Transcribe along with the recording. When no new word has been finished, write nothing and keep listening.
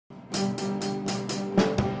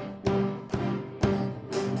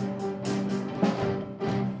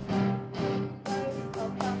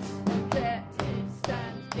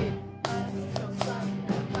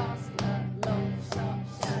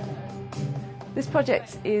This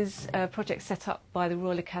project is a project set up by the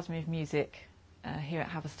Royal Academy of Music here at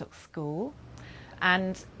Haverstock School,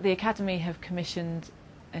 and the Academy have commissioned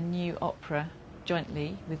a new opera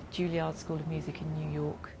jointly with Juilliard School of Music in New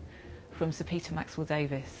York from Sir Peter Maxwell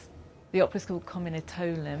Davies. The opera is called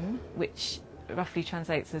Kommilitonen, which roughly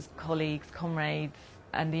translates as colleagues, comrades,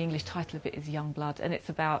 and the English title of it is Young Blood, and it's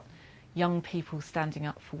about young people standing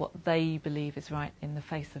up for what they believe is right in the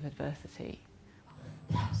face of adversity.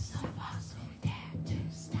 Those of us who dare to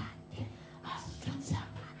stand in us from someone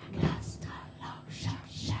cast a long shot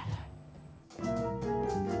shadow.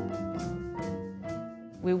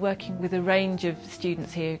 We're working with a range of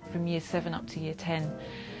students here from Year 7 up to Year 10,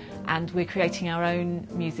 and we're creating our own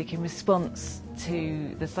music in response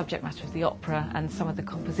to the subject matter of the opera and some of the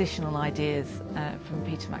compositional ideas from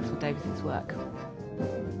Peter Maxwell Davies' work.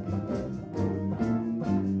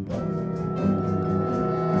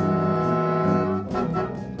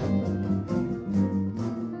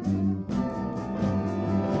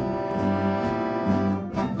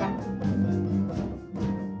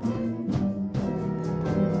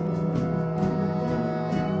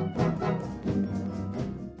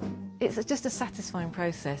 It's just a satisfying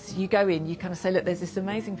process. You go in, you kind of say, look, there's this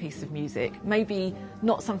amazing piece of music, maybe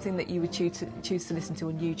not something that you would choose to listen to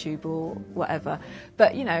on YouTube or whatever,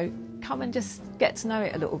 but, you know, come and just get to know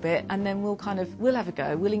it a little bit, and then we'll have a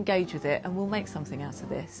go, we'll engage with it, and we'll make something out of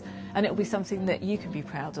this. And it'll be something that you can be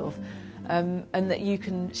proud of, and that you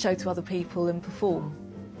can show to other people and perform.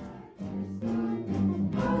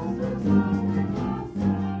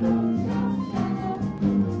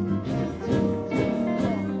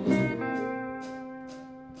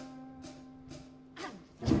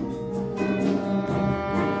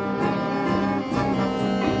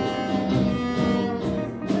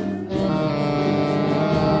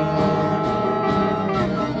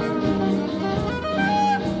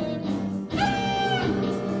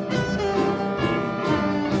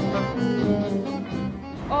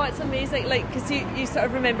 It's amazing, like, because you sort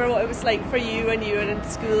of remember what it was like for you when you were in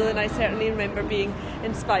school, and I certainly remember being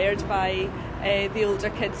inspired by the older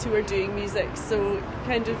kids who were doing music. So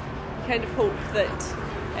kind of hope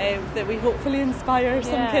that we hopefully inspire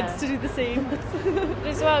some kids to do the same. But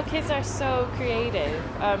as well, kids are so creative.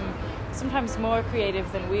 Sometimes more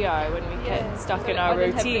creative than we are when we get stuck in our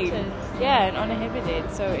routine. Yeah, and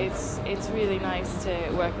uninhibited. So it's really nice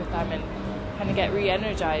to work with them and kind of get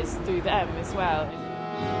re-energized through them as well.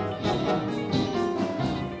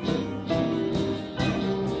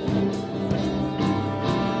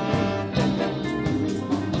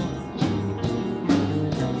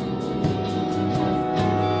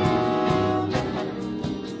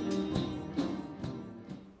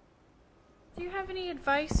 Do you have any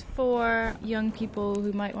advice for young people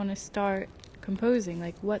who might want to start composing?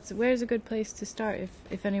 Like, where's a good place to start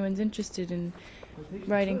if anyone's interested in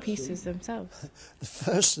writing pieces themselves? The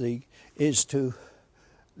first thing is to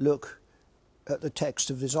look at the text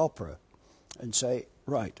of this opera and say,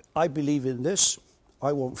 right, I believe in this,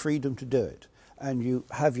 I want freedom to do it. And you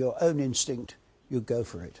have your own instinct, you go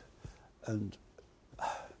for it. And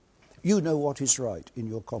you know what is right in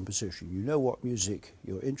your composition. You know what music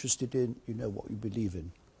you're interested in, you know what you believe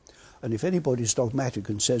in. And if anybody's dogmatic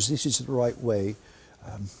and says this is the right way,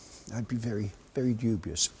 I'd be very, very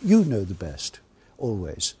dubious. You know the best,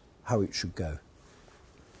 always, how it should go.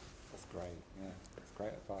 That's great, yeah. That's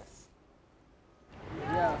great advice.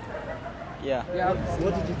 Yeah.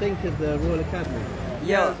 What did you think of the Royal Academy?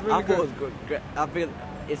 Yeah, really I thought it was good. I feel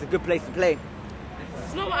it's a good place to play.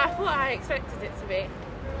 It's not what I thought I expected it to be.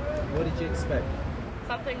 What did you expect?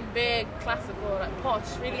 Something big, classical, like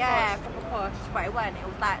posh, really posh. Yeah, proper posh, but it wasn't. It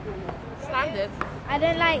was like standard. I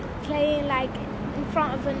don't like playing like in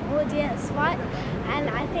front of an audience much, and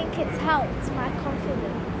I think it's helped my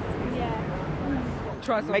confidence. Yeah.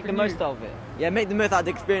 Try make the most of it. Yeah, make the most out of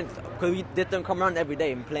the experience, because we don't come around every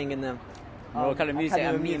day and playing in the Royal Academy of Music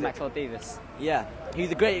and me and Maxwell Davies. Yeah,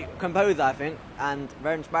 he's a great composer, I think, and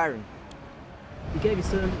very inspiring. He gave you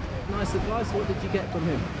some nice advice. What did you get from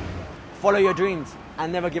him? Follow your dreams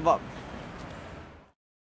and never give up.